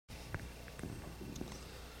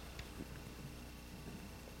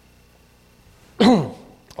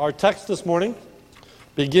Our text this morning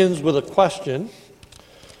begins with a question,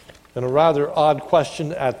 and a rather odd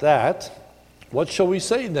question at that. What shall we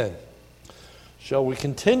say then? Shall we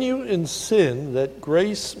continue in sin that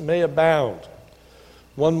grace may abound?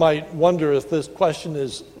 One might wonder if this question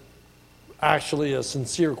is actually a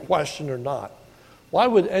sincere question or not. Why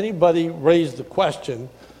would anybody raise the question,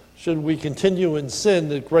 should we continue in sin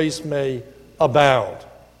that grace may abound?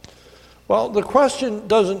 Well, the question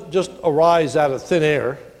doesn't just arise out of thin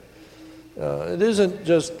air. It isn't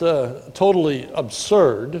just totally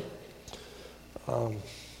absurd.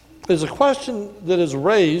 It's a question that is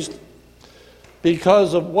raised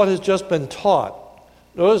because of what has just been taught.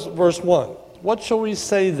 Notice verse 1. What shall we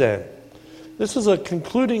say then? This is a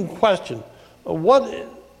concluding question. What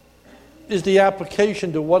is the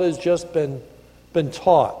application to what has just been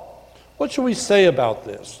taught? What shall we say about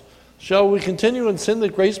this? Shall we continue in sin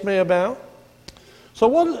that grace may abound? So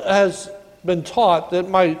what has been taught that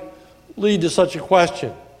might lead to such a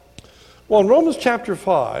question? Well, in Romans chapter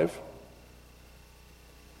 5,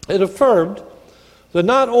 it affirmed that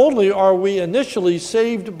not only are we initially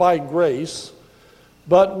saved by grace,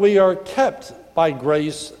 but we are kept by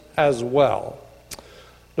grace as well.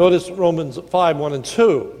 Notice Romans 5, 1 and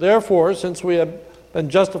 2. Therefore, since we have been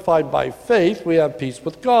justified by faith, we have peace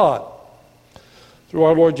with God through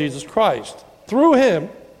our Lord Jesus Christ. Through him,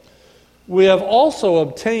 we have also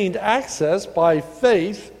obtained access by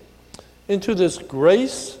faith into this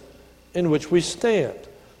grace in which we stand.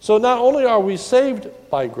 So not only are we saved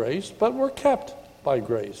by grace, but we're kept by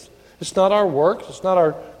grace. It's not our works, it's not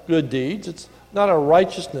our good deeds, it's not our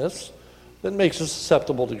righteousness that makes us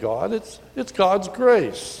acceptable to God. It's God's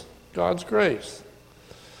grace. God's grace.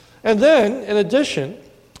 And then, in addition,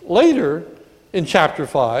 later in chapter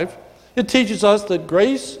 5, it teaches us that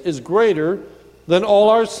grace is greater than all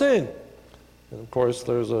our sin. And of course,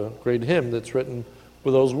 there's a great hymn that's written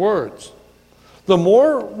with those words. The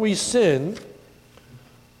more we sin,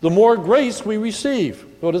 the more grace we receive.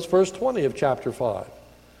 Notice verse 20 of chapter 5.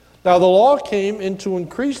 Now the law came in to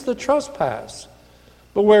increase the trespass,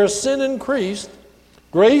 but where sin increased,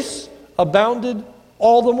 grace abounded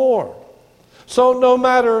all the more. So no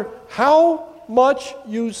matter how much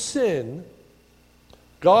you sin,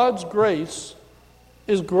 God's grace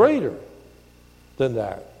is greater than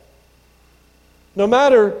that. No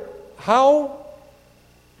matter how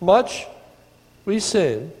much we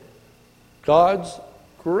sin, God's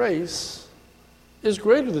grace is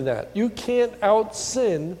greater than that. You can't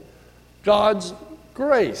out-sin God's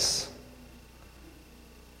grace.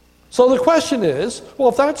 So the question is, well,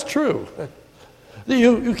 if that's true,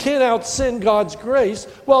 you can't out-sin God's grace,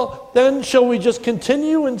 well, then shall we just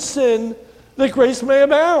continue in sin that grace may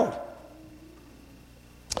abound?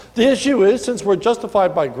 The issue is, since we're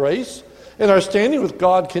justified by grace, and our standing with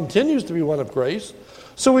God continues to be one of grace,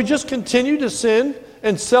 so we just continue to sin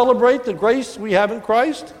and celebrate the grace we have in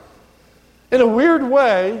Christ? In a weird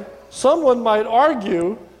way, someone might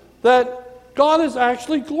argue that God is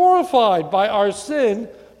actually glorified by our sin,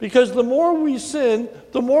 because the more we sin,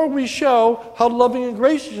 the more we show how loving and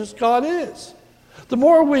gracious God is. The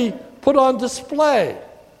more we put on display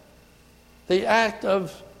the act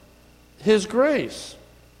of his grace.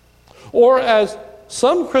 Or as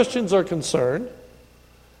some Christians are concerned,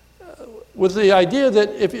 with the idea that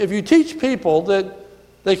if you teach people that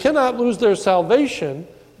they cannot lose their salvation,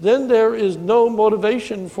 then there is no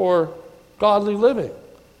motivation for godly living.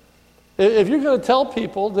 If you're going to tell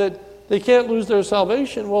people that they can't lose their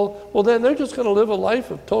salvation, well then they're just going to live a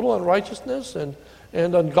life of total unrighteousness and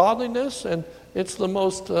ungodliness, and it's the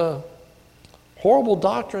most horrible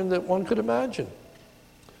doctrine that one could imagine.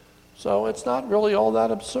 So it's not really all that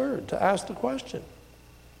absurd to ask the question,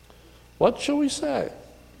 what shall we say?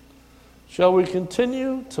 Shall we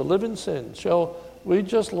continue to live in sin? Shall we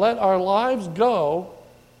just let our lives go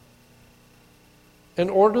in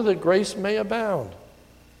order that grace may abound?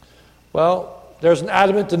 Well, there's an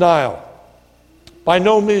adamant denial. By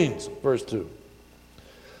no means, verse 2.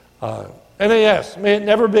 NAS, may it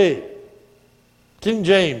never be. King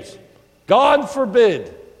James, God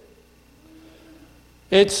forbid.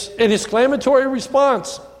 It's an exclamatory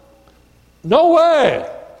response. No way.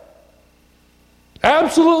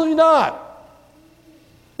 Absolutely not.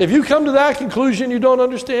 If you come to that conclusion, you don't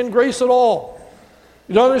understand grace at all.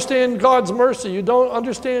 You don't understand God's mercy. You don't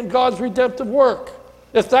understand God's redemptive work.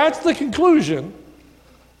 If that's the conclusion,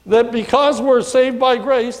 that because we're saved by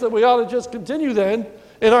grace, that we ought to just continue then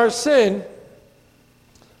in our sin,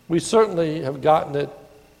 we certainly have gotten it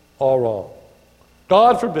all wrong.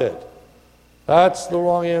 God forbid. That's the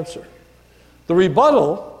wrong answer. The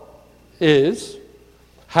rebuttal is,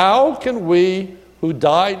 how can we who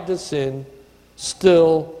died to sin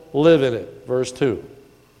still live in it. Verse 2.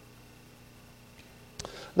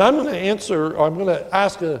 Now I'm going to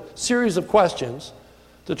ask a series of questions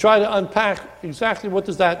to try to unpack exactly what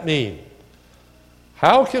does that mean.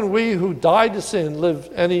 How can we who died to sin live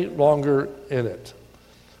any longer in it?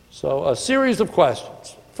 So a series of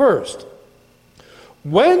questions. First,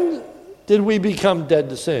 when did we become dead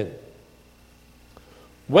to sin?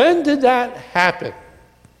 When did that happen?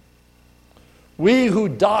 We who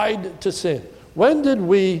died to sin. When did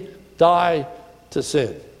we die to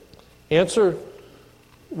sin? Answer,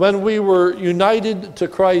 when we were united to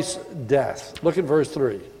Christ's death. Look at verse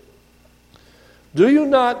 3. Do you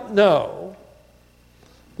not know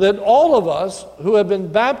that all of us who have been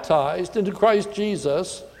baptized into Christ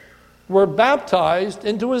Jesus were baptized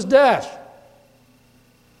into his death?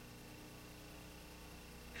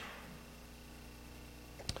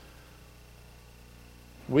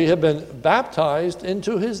 We have been baptized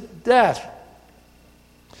into his death.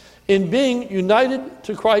 In being united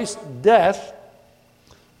to Christ's death,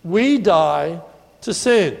 we die to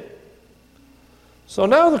sin. So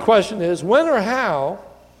now the question is, when or how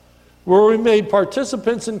were we made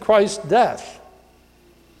participants in Christ's death?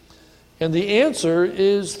 And the answer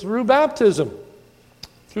is through baptism.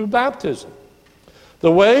 Through baptism.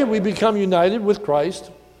 The way we become united with Christ's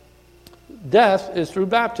death is through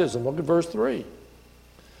baptism. Look at verse 3.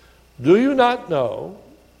 Do you not know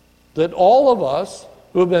that all of us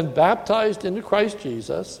who have been baptized into Christ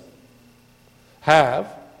Jesus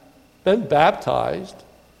have been baptized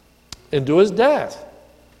into his death?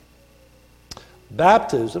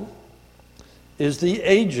 Baptism is the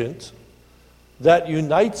agent that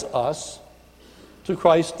unites us to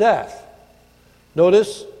Christ's death.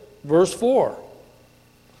 Notice verse 4.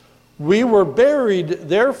 We were buried,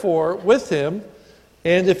 therefore, with him,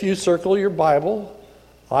 and if you circle your Bible,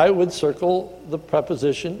 I would circle the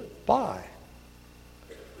preposition by.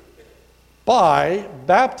 By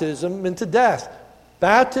baptism into death.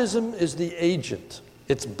 Baptism is the agent.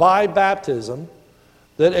 It's by baptism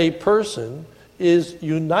that a person is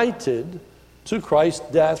united to Christ's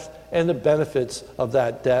death and the benefits of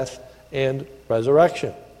that death and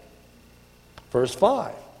resurrection. Verse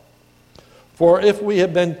 5. For if we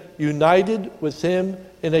have been united with him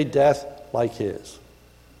in a death like his.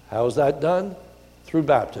 How is that done? Through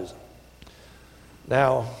baptism.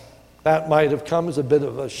 Now, that might have come as a bit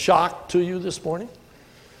of a shock to you this morning.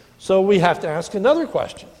 So we have to ask another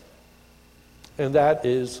question. And that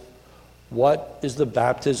is, what is the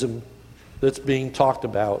baptism that's being talked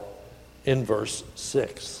about in verse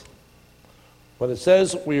 6? When it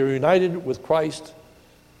says we are united with Christ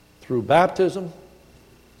through baptism,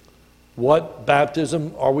 what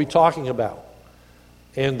baptism are we talking about?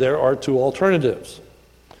 And there are two alternatives.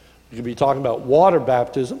 You could be talking about water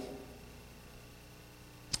baptism.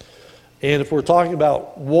 And if we're talking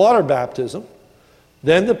about water baptism,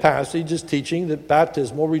 then the passage is teaching that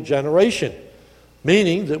baptismal regeneration,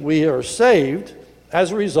 meaning that we are saved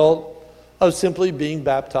as a result of simply being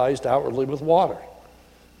baptized outwardly with water.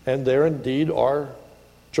 And there indeed are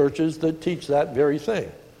churches that teach that very thing,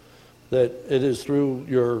 that it is through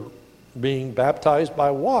your being baptized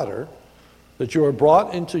by water that you are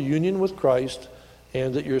brought into union with Christ,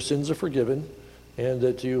 and that your sins are forgiven, and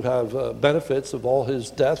that you have benefits of all his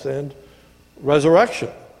death and resurrection.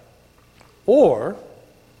 Or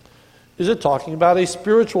is it talking about a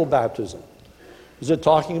spiritual baptism? Is it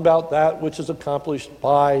talking about that which is accomplished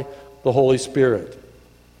by the Holy Spirit?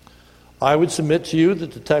 I would submit to you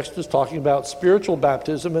that the text is talking about spiritual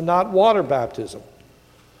baptism and not water baptism.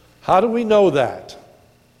 How do we know that?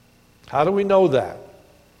 How do we know that?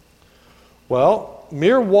 Well,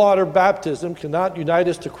 mere water baptism cannot unite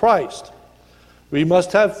us to Christ. We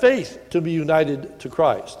must have faith to be united to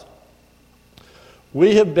Christ.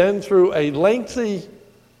 We have been through a lengthy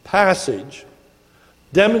passage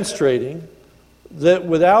demonstrating that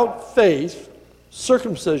without faith,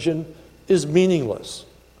 circumcision is meaningless.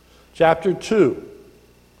 Chapter 2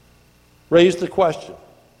 raised the question.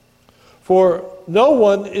 For no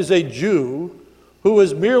one is a Jew who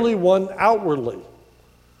is merely one outwardly,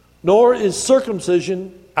 nor is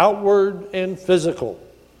circumcision outward and physical.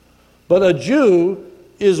 But a Jew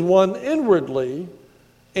is one inwardly,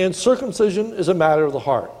 and circumcision is a matter of the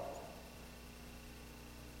heart.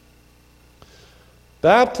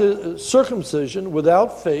 Circumcision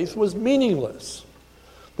without faith was meaningless.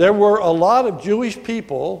 There were a lot of Jewish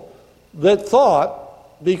people that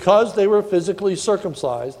thought because they were physically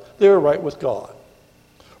circumcised, they were right with God.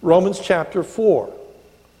 Romans chapter 4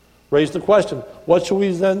 raised the question, what shall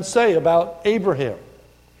we then say about Abraham,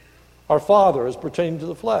 our father, as pertaining to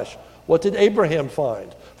the flesh? What did Abraham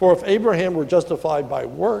find? For if Abraham were justified by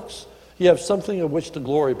works, he have something of which to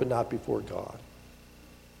glory, but not before God.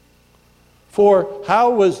 For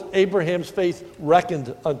how was Abraham's faith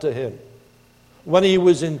reckoned unto him? When he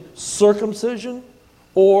was in circumcision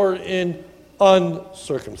or in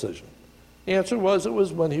uncircumcision? The answer was it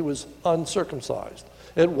was when he was uncircumcised.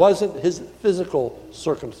 It wasn't his physical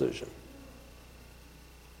circumcision.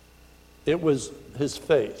 It was his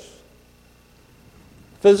faith.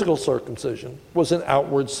 Physical circumcision was an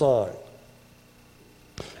outward sign.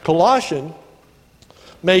 Colossians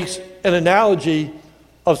makes an analogy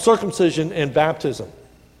of circumcision and baptism.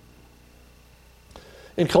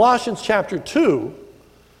 In Colossians chapter 2,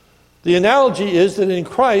 the analogy is that in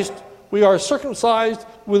Christ we are circumcised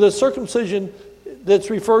with a circumcision that's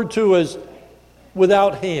referred to as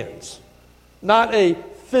without hands, not a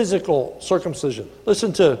physical circumcision.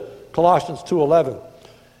 Listen to Colossians 2:11.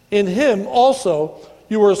 In him also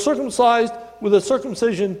you were circumcised with a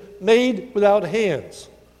circumcision made without hands,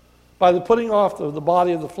 by the putting off of the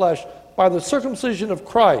body of the flesh, by the circumcision of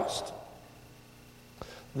Christ.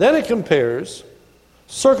 Then it compares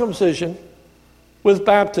circumcision with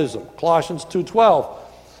baptism. Colossians 2:12.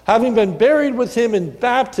 Having been buried with him in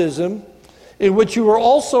baptism, in which you were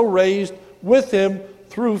also raised with him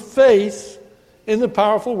through faith in the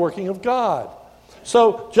powerful working of God.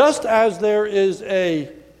 So just as there is a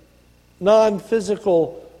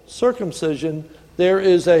non-physical circumcision, there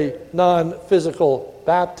is a non-physical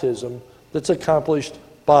baptism that's accomplished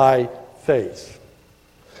by faith.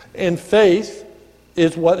 And faith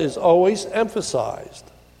is what is always emphasized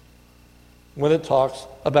when it talks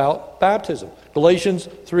about baptism. Galatians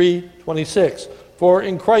 3:26. For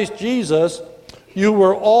in Christ Jesus you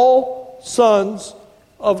were all sons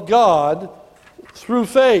of God through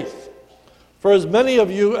faith. For as many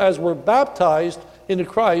of you as were baptized into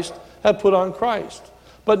Christ have put on Christ.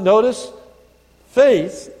 But notice,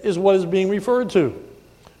 faith is what is being referred to.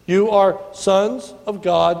 You are sons of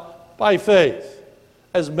God by faith.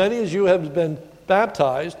 As many as you have been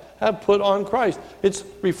baptized have put on Christ. It's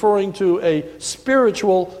referring to a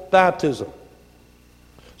spiritual baptism.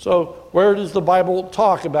 So where does the Bible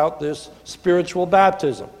talk about this spiritual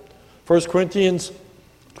baptism? 1 Corinthians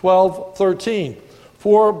 12:13.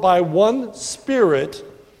 For by one Spirit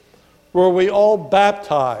were we all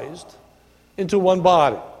baptized into one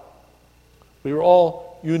body. We were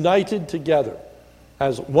all united together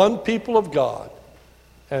as one people of God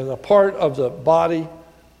and a part of the body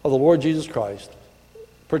of the Lord Jesus Christ,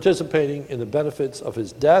 participating in the benefits of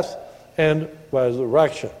his death and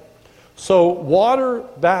resurrection. So water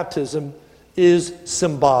baptism is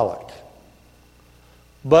symbolic,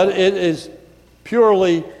 but it is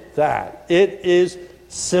purely that. It is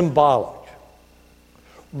symbolic,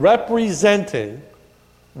 representing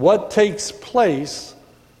what takes place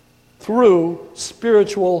through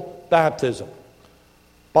spiritual baptism.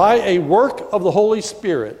 By a work of the Holy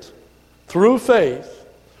Spirit, through faith,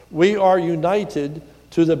 we are united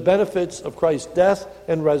to the benefits of Christ's death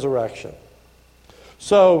and resurrection.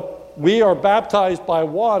 So we are baptized by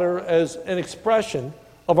water as an expression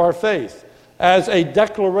of our faith, as a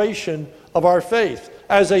declaration of our faith,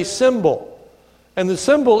 as a symbol. And the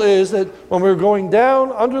symbol is that when we're going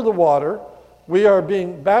down under the water, we are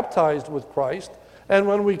being baptized with Christ. And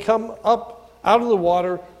when we come up out of the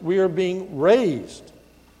water, we are being raised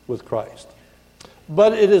with Christ.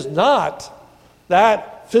 But it is not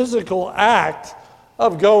that physical act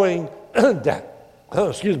of going down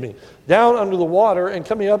under the water and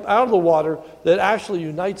coming up out of the water that actually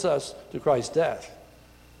unites us to Christ's death.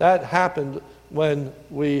 That happened when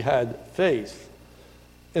we had faith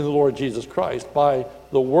in the Lord Jesus Christ by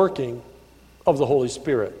the working of the Holy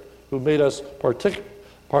Spirit, who made us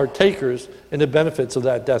partakers in the benefits of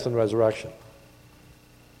that death and resurrection.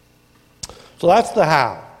 So that's the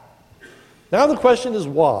how. Now the question is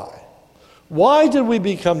why. Why did we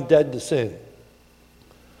become dead to sin?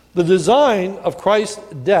 The design of Christ's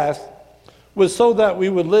death was so that we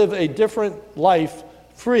would live a different life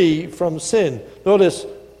free from sin. Notice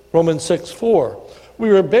Romans 6:4. We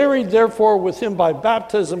were buried, therefore, with him by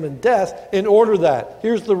baptism and death, in order that,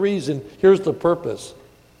 here's the reason, here's the purpose.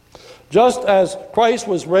 Just as Christ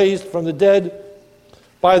was raised from the dead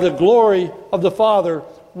by the glory of the Father,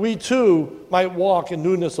 we too might walk in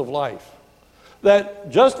newness of life. That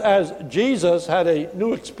just as Jesus had a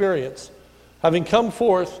new experience, having come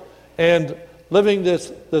forth and living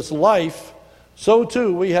this life, so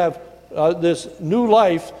too we have this new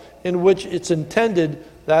life in which it's intended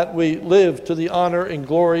that we live to the honor and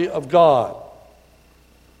glory of God.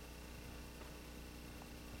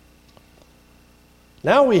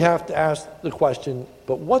 Now we have to ask the question,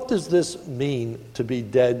 but what does this mean to be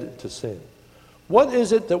dead to sin? What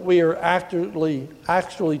is it that we are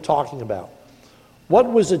actually talking about?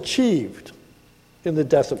 What was achieved in the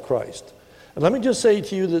death of Christ? And let me just say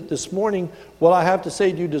to you that this morning, what I have to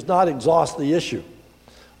say to you does not exhaust the issue.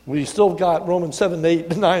 We still got Romans 7, 8,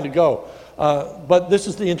 and 9 to go. But this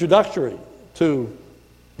is the introductory to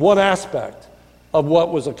one aspect of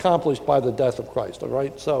what was accomplished by the death of Christ, all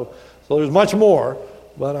right? So there's much more,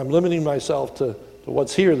 but I'm limiting myself to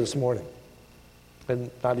what's here this morning,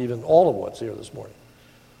 and not even all of what's here this morning.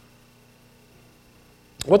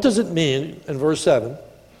 What does it mean in verse 7?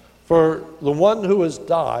 For the one who has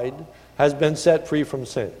died has been set free from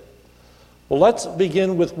sin. Well, let's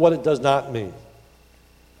begin with what it does not mean.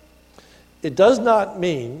 It does not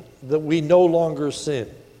mean that we no longer sin.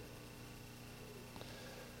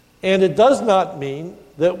 And it does not mean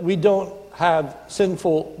that we don't have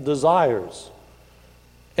sinful desires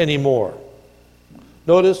anymore.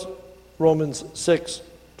 Notice Romans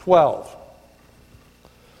 6:12.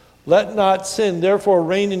 Let not sin therefore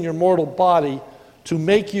reign in your mortal body to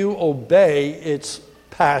make you obey its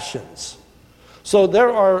passions. So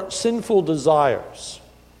there are sinful desires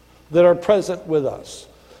that are present with us.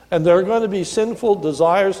 And there are going to be sinful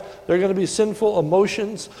desires. There are going to be sinful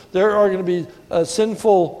emotions. There are going to be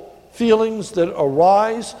sinful feelings that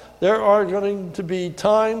arise. There are going to be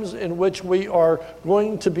times in which we are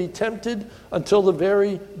going to be tempted until the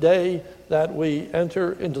very day that we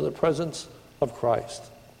enter into the presence of Christ.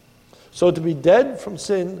 So to be dead from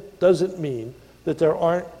sin doesn't mean that there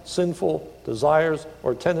aren't sinful desires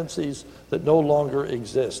or tendencies that no longer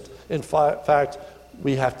exist. In fact,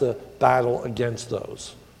 we have to battle against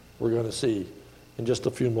those. We're going to see in just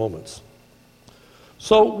a few moments.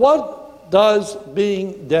 So what does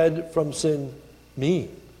being dead from sin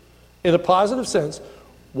mean? In a positive sense,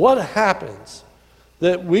 what happens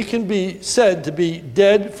that we can be said to be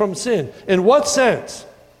dead from sin? In what sense?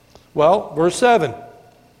 Well, verse 7.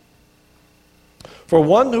 For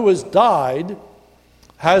one who has died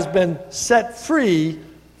has been set free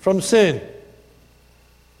from sin.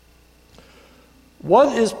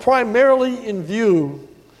 What is primarily in view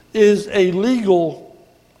is a legal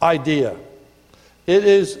idea. It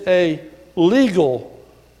is a legal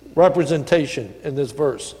representation in this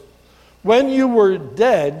verse. When you were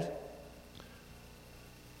dead,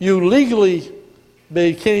 you legally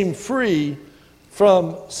became free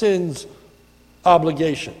from sin's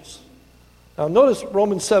obligations. Now notice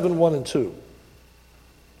Romans 7, 1 and 2.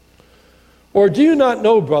 Or do you not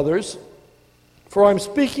know, brothers, for I'm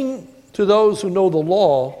speaking to those who know the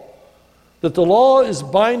law, that the law is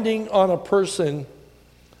binding on a person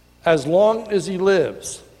as long as he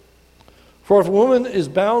lives. For if a woman is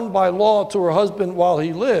bound by law to her husband while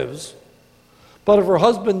he lives, but if her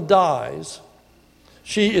husband dies,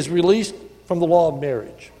 she is released from the law of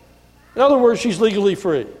marriage. In other words, she's legally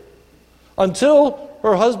free. Until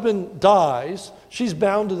her husband dies, she's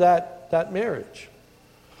bound to that marriage.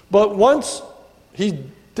 But once he's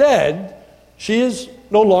dead, she is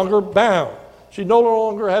no longer bound. She no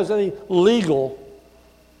longer has any legal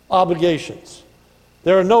obligations.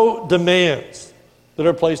 There are no demands that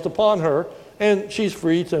are placed upon her, and she's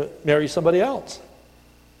free to marry somebody else.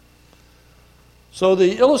 So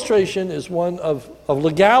the illustration is one of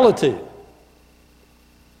legality.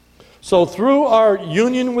 So through our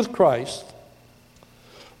union with Christ,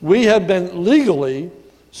 we have been legally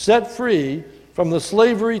set free from the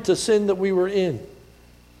slavery to sin that we were in.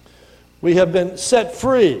 We have been set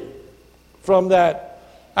free from that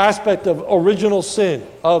aspect of original sin,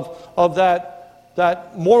 of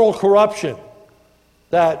that moral corruption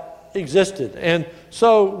that existed. And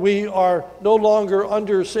so we are no longer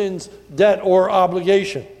under sin's debt or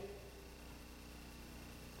obligation.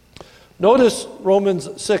 Notice Romans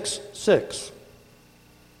 6:6.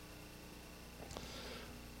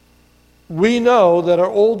 We know that our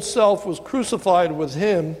old self was crucified with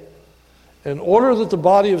him in order that the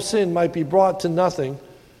body of sin might be brought to nothing.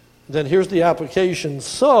 Then here's the application.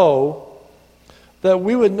 So that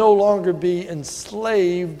we would no longer be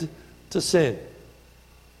enslaved to sin.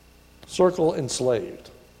 Circle enslaved.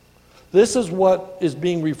 This is what is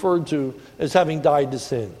being referred to as having died to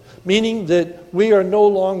sin. Meaning that we are no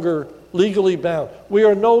longer legally bound. We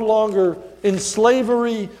are no longer in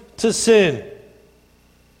slavery to sin.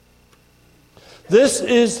 This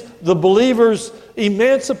is the believer's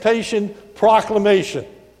emancipation proclamation.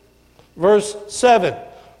 Verse 7.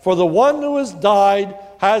 For the one who has died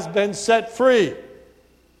has been set free.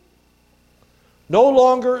 No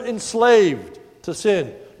longer enslaved to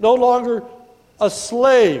sin. No longer a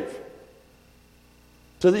slave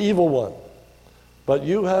to the evil one. But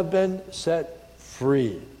you have been set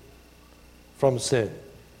free from sin.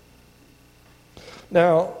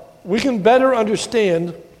 Now, we can better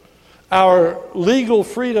understand our legal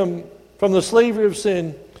freedom from the slavery of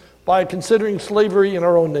sin by considering slavery in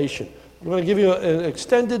our own nation. I'm going to give you an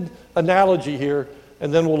extended analogy here,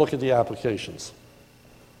 and then we'll look at the applications.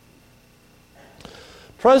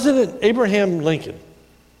 President Abraham Lincoln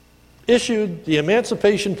issued the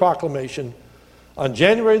Emancipation Proclamation on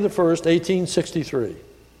January the 1st, 1863.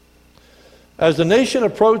 As the nation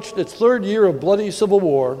approached its third year of bloody civil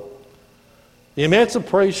war, the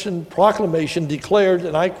Emancipation Proclamation declared,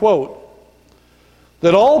 and I quote,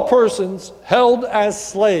 that all persons held as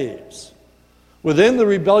slaves within the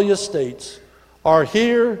rebellious states are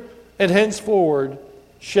here and henceforward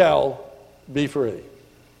shall be free.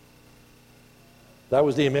 That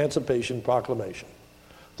was the Emancipation Proclamation.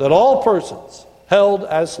 That all persons held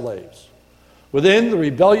as slaves within the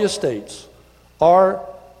rebellious states are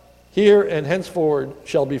here and henceforward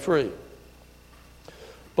shall be free.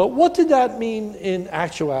 But what did that mean in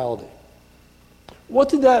actuality? What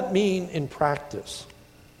did that mean in practice?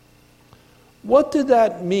 What did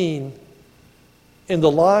that mean in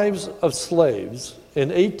the lives of slaves in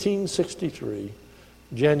 1863,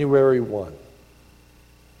 January 1?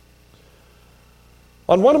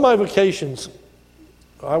 On one of my vacations,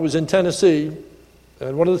 I was in Tennessee,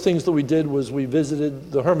 and one of the things that we did was we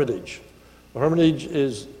visited the Hermitage. The Hermitage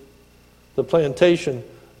is the plantation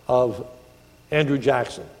of Andrew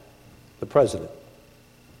Jackson, the president.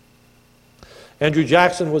 Andrew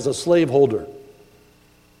Jackson was a slaveholder.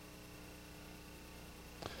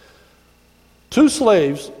 Two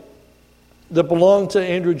slaves that belonged to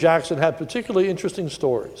Andrew Jackson had particularly interesting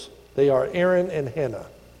stories. They are Aaron and Hannah.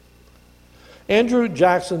 Andrew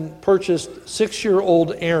Jackson purchased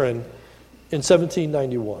 6-year-old Aaron in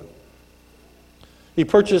 1791. He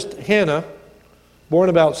purchased Hannah, born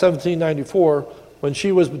about 1794, when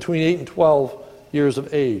she was between 8 and 12 years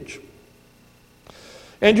of age.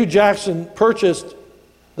 Andrew Jackson purchased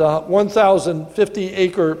the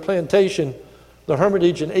 1,050-acre plantation, the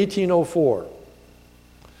Hermitage, in 1804.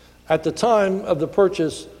 At the time of the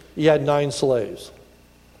purchase, he had 9 slaves.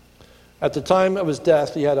 At the time of his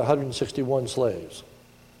death, he had 161 slaves.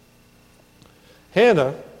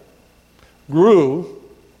 Hannah grew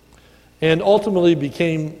and ultimately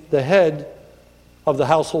became the head of the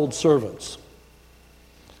household servants.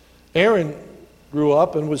 Aaron grew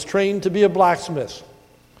up and was trained to be a blacksmith,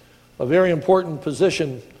 a very important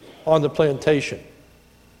position on the plantation.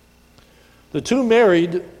 The two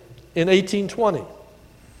married in 1820.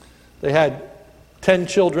 They had 10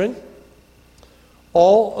 children.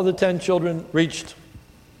 All of the 10 children reached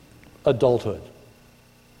adulthood.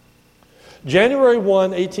 January 1,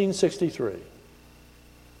 1863,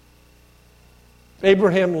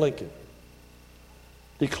 Abraham Lincoln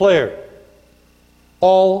declared,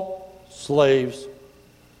 all slaves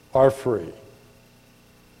are free.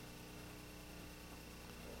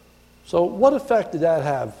 So what effect did that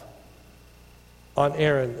have on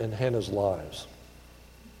Aaron and Hannah's lives?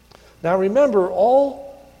 Now remember,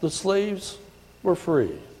 all the slaves were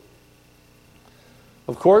free.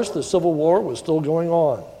 Of course, the Civil War was still going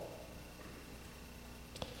on.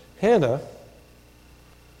 Hannah,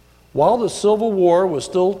 while the Civil War was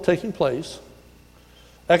still taking place,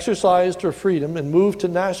 exercised her freedom and moved to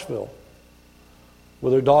Nashville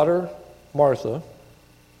with her daughter, Martha,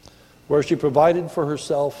 where she provided for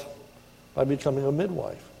herself by becoming a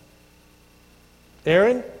midwife.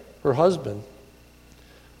 Aaron, her husband,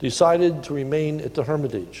 decided to remain at the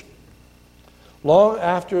Hermitage long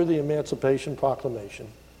after the Emancipation Proclamation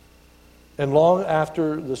and long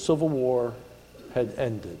after the Civil War had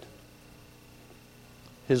ended.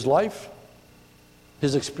 His life,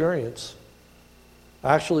 his experience,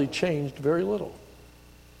 actually changed very little.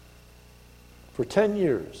 For 10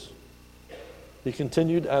 years, he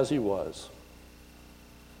continued as he was.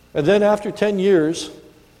 And then after 10 years,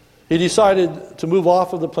 he decided to move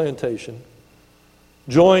off of the plantation,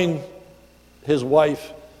 join his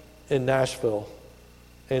wife in Nashville,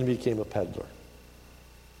 and became a peddler.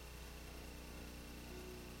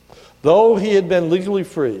 Though he had been legally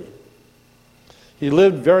free, he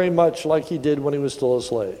lived very much like he did when he was still a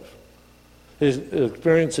slave. His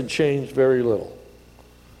experience had changed very little.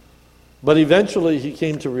 But eventually he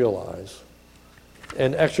came to realize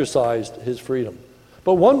and exercised his freedom.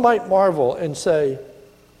 But one might marvel and say,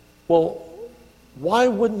 well, why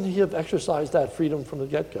wouldn't he have exercised that freedom from the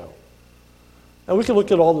get-go? And we can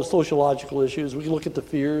look at all the sociological issues. We can look at the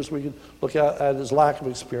fears. We can look at his lack of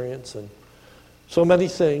experience and so many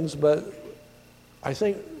things. But I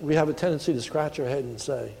think we have a tendency to scratch our head and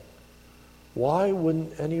say, why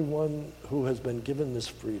wouldn't anyone who has been given this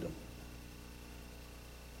freedom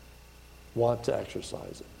want to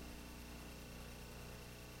exercise it?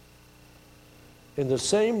 In the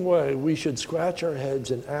same way, we should scratch our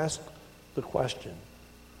heads and ask the question,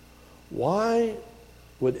 why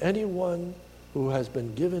would anyone who has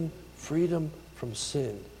been given freedom from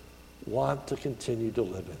sin want to continue to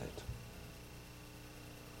live in it?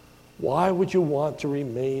 Why would you want to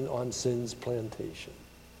remain on sin's plantation?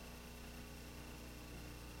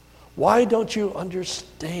 Why don't you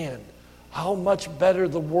understand how much better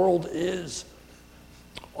the world is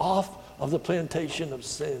off of the plantation of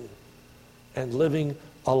sin and living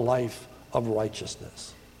a life of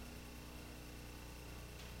righteousness?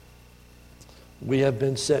 We have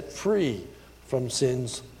been set free from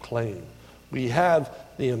sin's claim. We have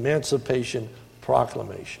the Emancipation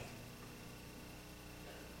Proclamation.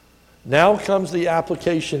 Now comes the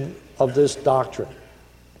application of this doctrine.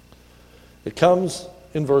 It comes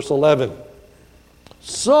in verse 11.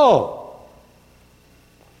 So,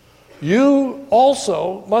 you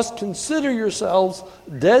also must consider yourselves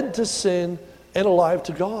dead to sin and alive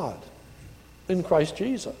to God in Christ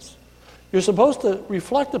Jesus. You're supposed to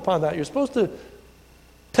reflect upon that. You're supposed to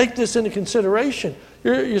take this into consideration.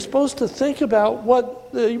 You're supposed to think about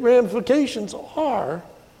what the ramifications are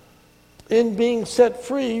in being set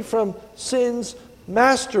free from sin's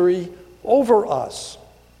mastery over us.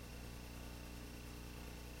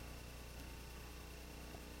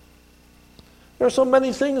 There are so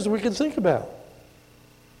many things we can think about.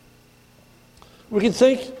 We can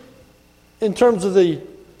think in terms of the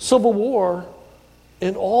Civil War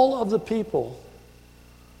and all of the people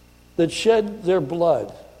that shed their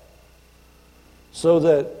blood so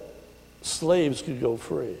that slaves could go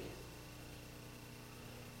free.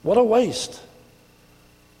 What a waste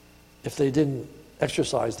if they didn't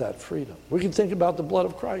exercise that freedom. We can think about the blood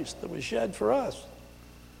of Christ that was shed for us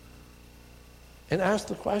and ask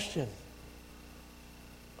the question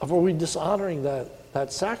of, are we dishonoring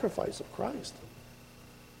that sacrifice of Christ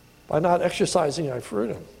by not exercising our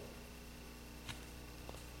freedom?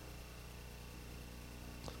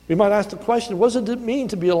 We might ask the question, what does it mean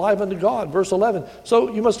to be alive unto God? Verse 11,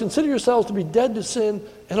 so you must consider yourselves to be dead to sin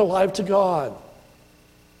and alive to God.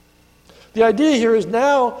 The idea here is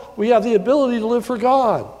now we have the ability to live for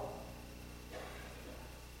God.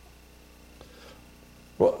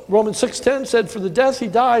 Romans 6:10 said, for the death he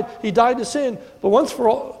died to sin, but once for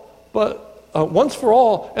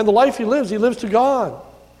all, and the life he lives to God.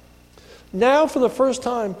 Now for the first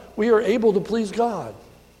time, we are able to please God.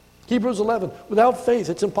 Hebrews 11, without faith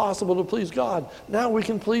it's impossible to please God. Now we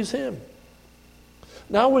can please him.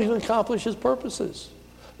 Now we can accomplish his purposes.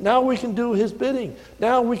 Now we can do his bidding.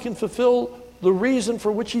 Now we can fulfill the reason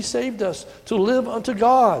for which he saved us, to live unto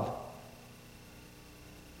God.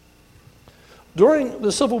 During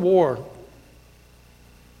the Civil War,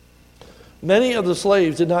 many of the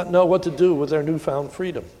slaves did not know what to do with their newfound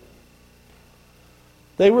freedom.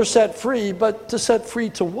 They were set free, but to set free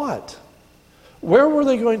to what? Where were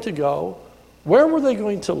they going to go? Where were they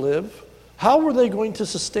going to live? How were they going to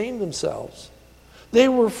sustain themselves? They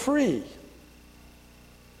were free.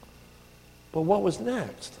 But what was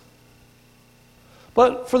next?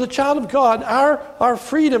 But for the child of God, our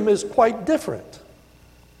freedom is quite different.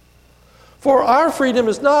 For our freedom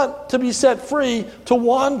is not to be set free to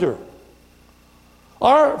wander.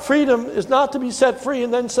 Our freedom is not to be set free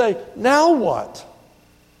and then say, now what?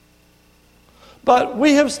 But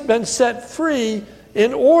we have been set free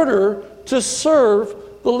in order to serve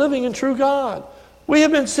the living and true God. We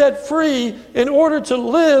have been set free in order to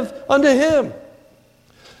live unto him.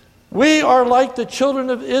 We are like the children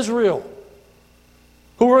of Israel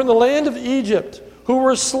who were in the land of Egypt, who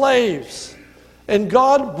were slaves. And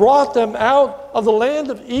God brought them out of the land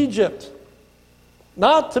of Egypt,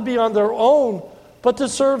 not to be on their own, but to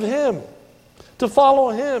serve him, to follow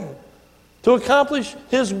him, to accomplish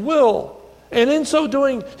his will. And in so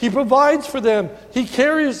doing, he provides for them, he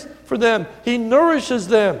cares for them, he nourishes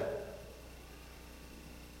them.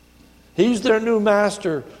 He's their new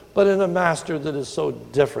master, but in a master that is so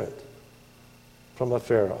different from a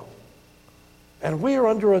Pharaoh. And we are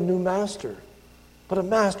under a new master, but a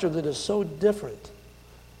master that is so different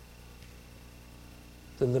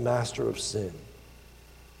than the master of sin.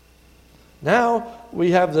 Now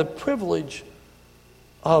we have the privilege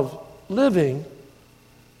of living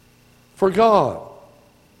for God.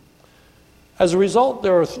 As a result,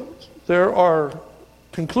 there are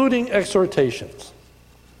concluding exhortations.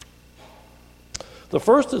 The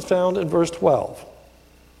first is found in verse 12.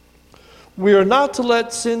 We are not to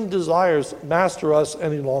let sin desires master us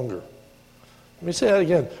any longer. Let me say that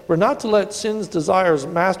again. We're not to let sin's desires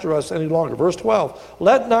master us any longer. Verse 12.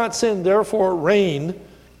 Let not sin therefore reign,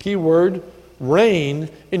 keyword, reign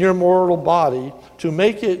in your mortal body to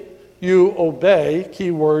make it you obey,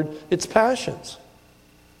 keyword, its passions.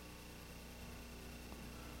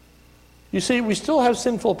 You see, we still have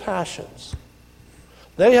sinful passions.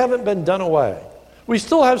 They haven't been done away. We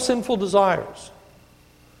still have sinful desires.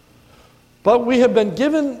 But we have been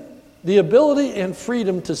given the ability and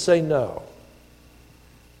freedom to say no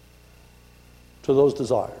to those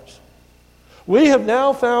desires. We have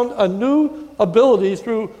now found a new ability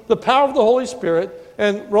through the power of the Holy Spirit,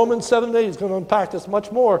 and Romans 7:8 is going to unpack this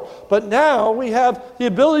much more, but now we have the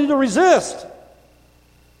ability to resist.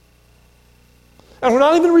 And we're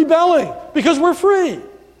not even rebelling because we're free.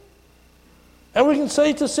 And we can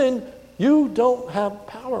say to sin, you don't have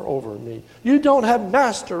power over me. You don't have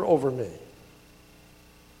master over me.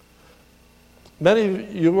 Many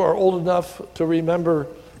of you are old enough to remember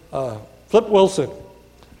Flip Wilson.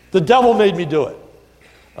 The devil made me do it.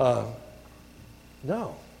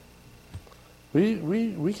 No.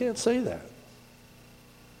 We can't say that.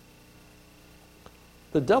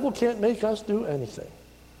 The devil can't make us do anything.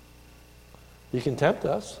 He can tempt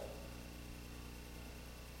us.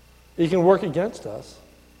 He can work against us.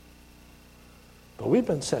 But we've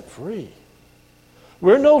been set free.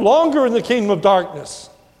 We're no longer in the kingdom of darkness.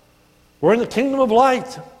 We're in the kingdom of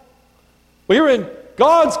light. We're in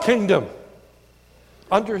God's kingdom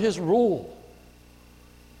under his rule.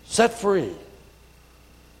 Set free.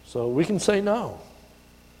 So we can say no.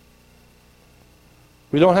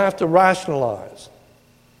 We don't have to rationalize.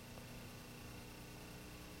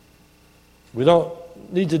 We don't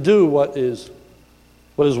need to do what is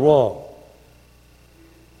wrong.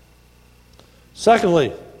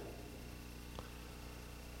 Secondly,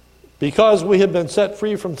 because we have been set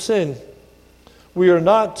free from sin, we are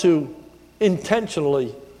not to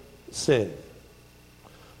intentionally sin.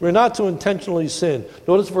 We're not to intentionally sin.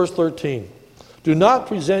 Notice verse 13. Do not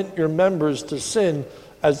present your members to sin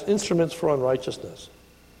as instruments for unrighteousness.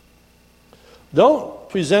 Don't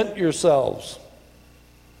present yourselves.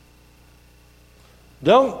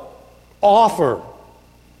 Don't offer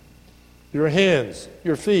your hands,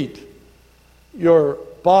 your feet, your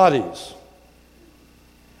bodies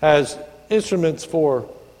as instruments for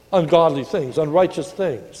ungodly things, unrighteous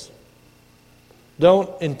things.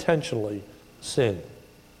 Don't intentionally sin.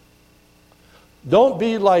 Don't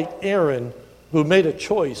be like Aaron, who made a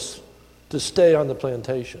choice to stay on the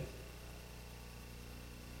plantation.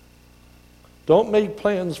 Don't make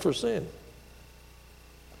plans for sin.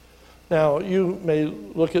 Now, you may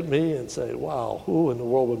look at me and say, wow, who in the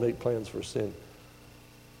world would make plans for sin?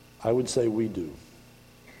 I would say we do.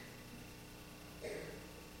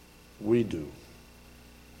 We do.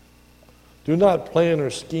 Do not plan or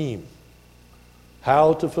scheme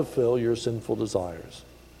how to fulfill your sinful desires.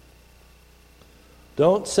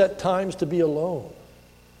 Don't set times to be alone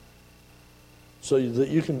so that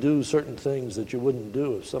you can do certain things that you wouldn't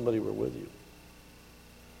do if somebody were with you.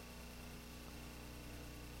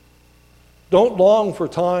 Don't long for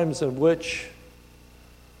times in which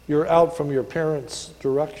you're out from your parents'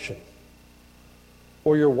 direction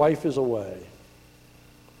or your wife is away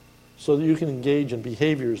so that you can engage in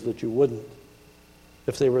behaviors that you wouldn't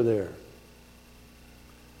if they were there.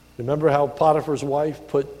 Remember how Potiphar's wife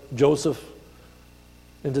put Joseph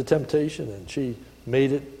into temptation, and she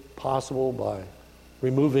made it possible by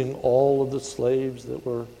removing all of the slaves that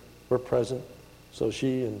were present so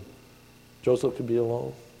she and Joseph could be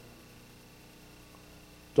alone.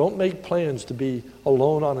 Don't make plans to be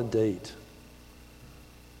alone on a date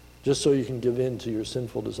just so you can give in to your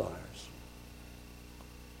sinful desires.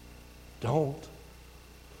 Don't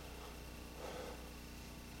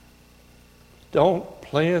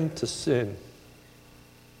plan to sin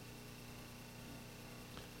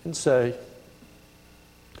and say,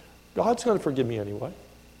 God's going to forgive me anyway.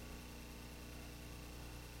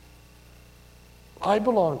 I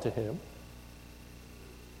belong to him.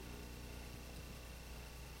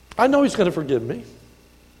 I know he's going to forgive me.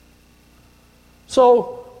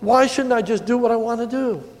 So why shouldn't I just do what I want to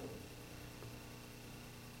do?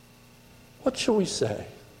 What shall we say?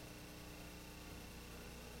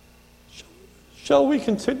 Shall we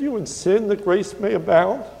continue in sin that grace may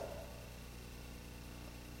abound?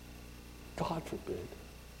 God forbid.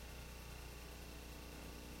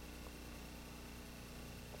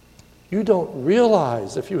 You don't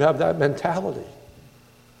realize, if you have that mentality,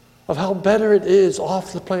 of how better it is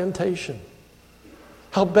off the plantation.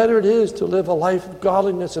 How better it is to live a life of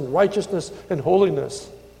godliness and righteousness and holiness.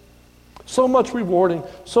 So much rewarding,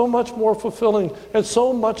 so much more fulfilling, and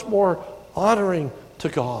so much more honoring to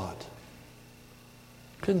God.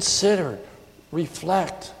 Consider,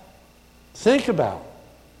 reflect, think about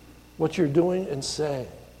what you're doing and saying.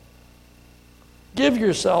 Give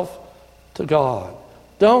yourself to God.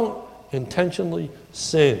 Don't intentionally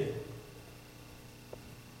sin.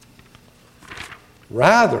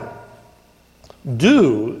 Rather,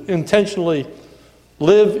 Do intentionally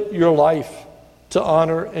live your life to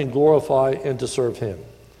honor and glorify and to serve him.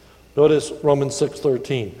 Notice Romans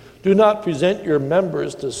 6:13. Do not present your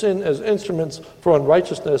members to sin as instruments for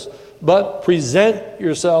unrighteousness, but present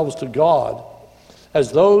yourselves to God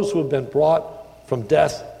as those who have been brought from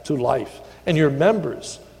death to life, and your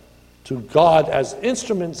members to God as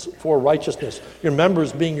instruments for righteousness, your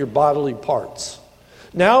members being your bodily parts.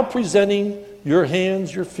 Now presenting your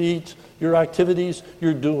hands, your feet, your activities,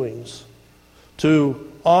 your doings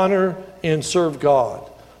to honor and serve God.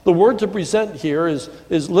 The word to present here is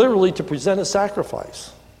literally to present a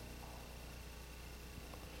sacrifice.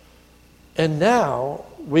 And now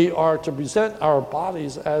we are to present our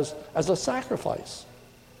bodies as a sacrifice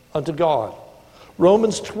unto God.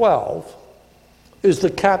 Romans 12 is the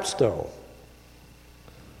capstone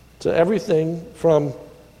to everything from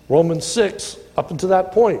Romans 6 up until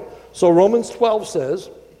that point. So Romans 12 says,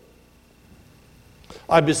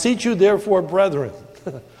 I beseech you therefore, brethren,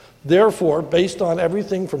 therefore, based on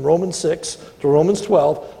everything from Romans 6 to Romans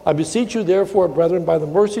 12, I beseech you therefore, brethren, by the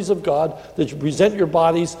mercies of God, that you present your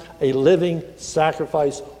bodies a living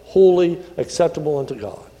sacrifice, holy, acceptable unto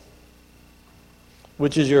God,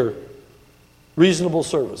 which is your reasonable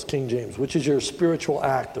service, King James, which is your spiritual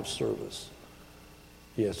act of service,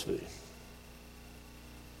 ESV.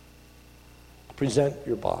 Present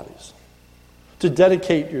your bodies. To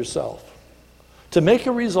dedicate yourself. To make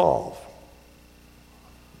a resolve.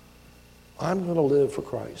 I'm going to live for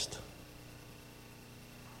Christ.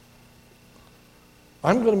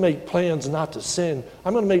 I'm going to make plans not to sin.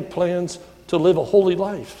 I'm going to make plans to live a holy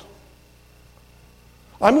life.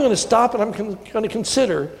 I'm going to stop and I'm going to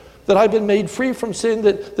consider that I've been made free from sin,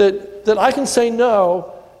 that I can say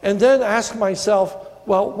no, and then ask myself,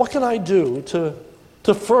 well, what can I do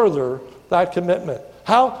to further that commitment?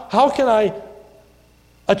 How can I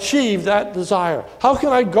achieve that desire? How can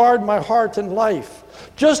I guard my heart and life?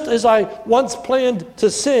 Just as I once planned to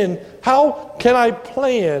sin, how can I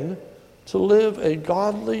plan to live a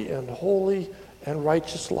godly and holy and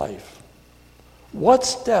righteous life? What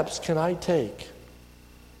steps can I take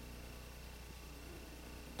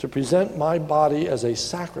to present my body as a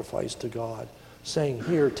sacrifice to God, saying,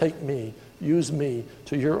 here, take me, use me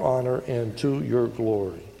to your honor and to your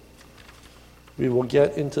glory? We will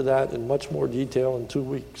get into that in much more detail in 2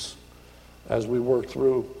 weeks as we work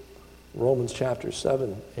through Romans chapter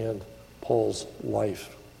 7 and Paul's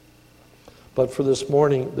life. But for this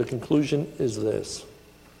morning, the conclusion is this.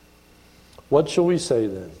 What shall we say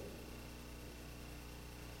then?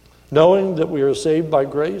 Knowing that we are saved by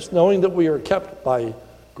grace, knowing that we are kept by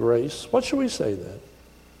grace, what shall we say then?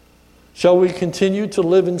 Shall we continue to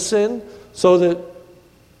live in sin so that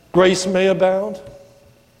grace may abound?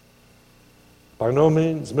 By no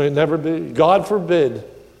means, may never be. God forbid.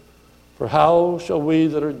 For how shall we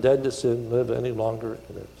that are dead to sin live any longer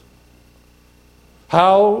in it?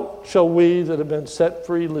 How shall we that have been set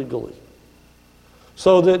free legally,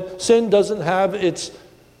 so that sin doesn't have its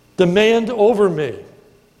demand over me,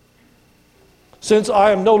 since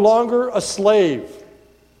I am no longer a slave,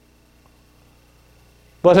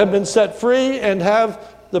 but have been set free and have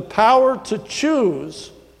the power to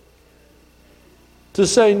choose to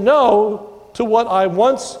say no to what I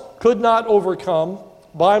once could not overcome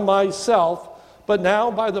by myself, but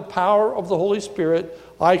now by the power of the Holy Spirit,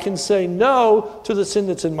 I can say no to the sin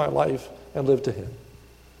that's in my life and live to him.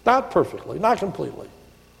 Not perfectly, not completely.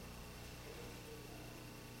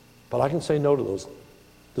 But I can say no to those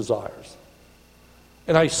desires.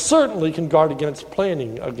 And I certainly can guard against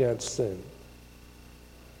planning against sin.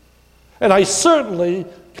 And I certainly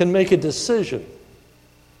can make a decision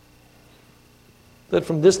that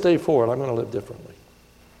from this day forward, I'm going to live differently.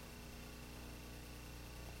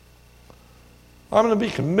 I'm going to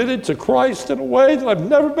be committed to Christ in a way that I've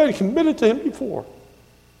never been committed to him before.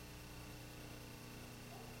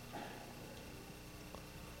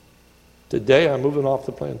 Today, I'm moving off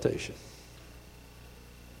the plantation.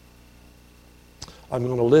 I'm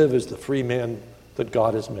going to live as the free man that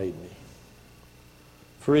God has made me.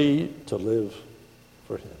 Free to live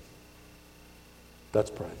for him. Let's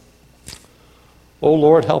pray. Oh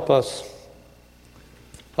Lord, help us.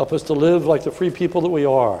 Help us to live like the free people that we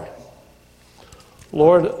are.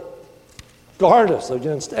 Lord, guard us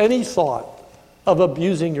against any thought of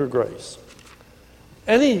abusing your grace.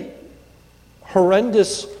 Any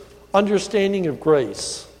horrendous understanding of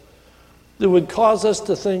grace that would cause us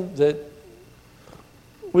to think that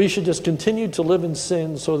we should just continue to live in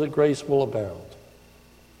sin so that grace will abound.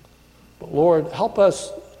 But Lord, help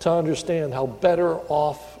us to understand how better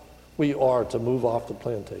off we are to move off the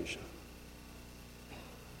plantation.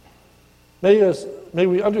 May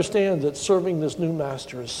we understand that serving this new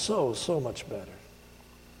master is so, so much better.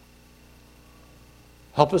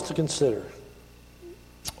 Help us to consider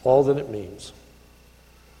all that it means.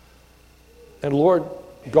 And Lord,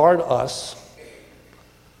 guard us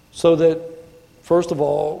so that, first of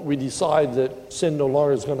all, we decide that sin no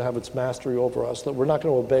longer is going to have its mastery over us, that we're not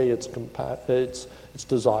going to obey its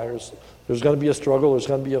desires. There's going to be a struggle, there's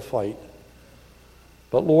going to be a fight.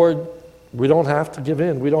 But Lord, we don't have to give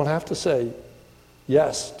in. We don't have to say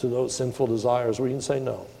yes to those sinful desires. We can say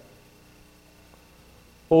no.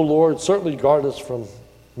 Oh Lord, certainly guard us from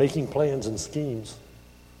making plans and schemes,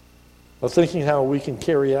 of thinking how we can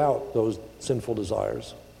carry out those sinful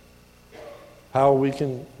desires, how we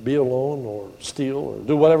can be alone or steal or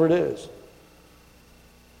do whatever it is.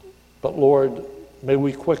 But Lord, may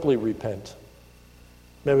we quickly repent.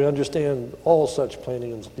 May we understand all such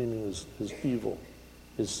planning and scheming is evil,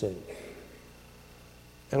 is sin.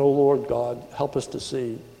 And oh Lord God, help us to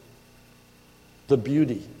see the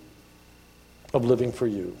beauty of living for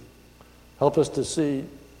you. Help us to see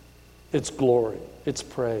its glory, its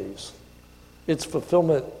praise, its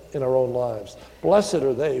fulfillment in our own lives. Blessed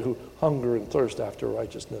are they who hunger and thirst after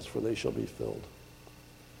righteousness, for they shall be filled.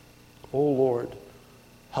 Oh Lord,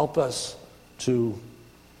 help us to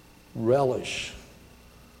relish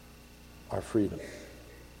our freedom.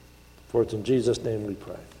 For it's in Jesus' name we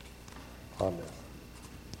pray. Amen.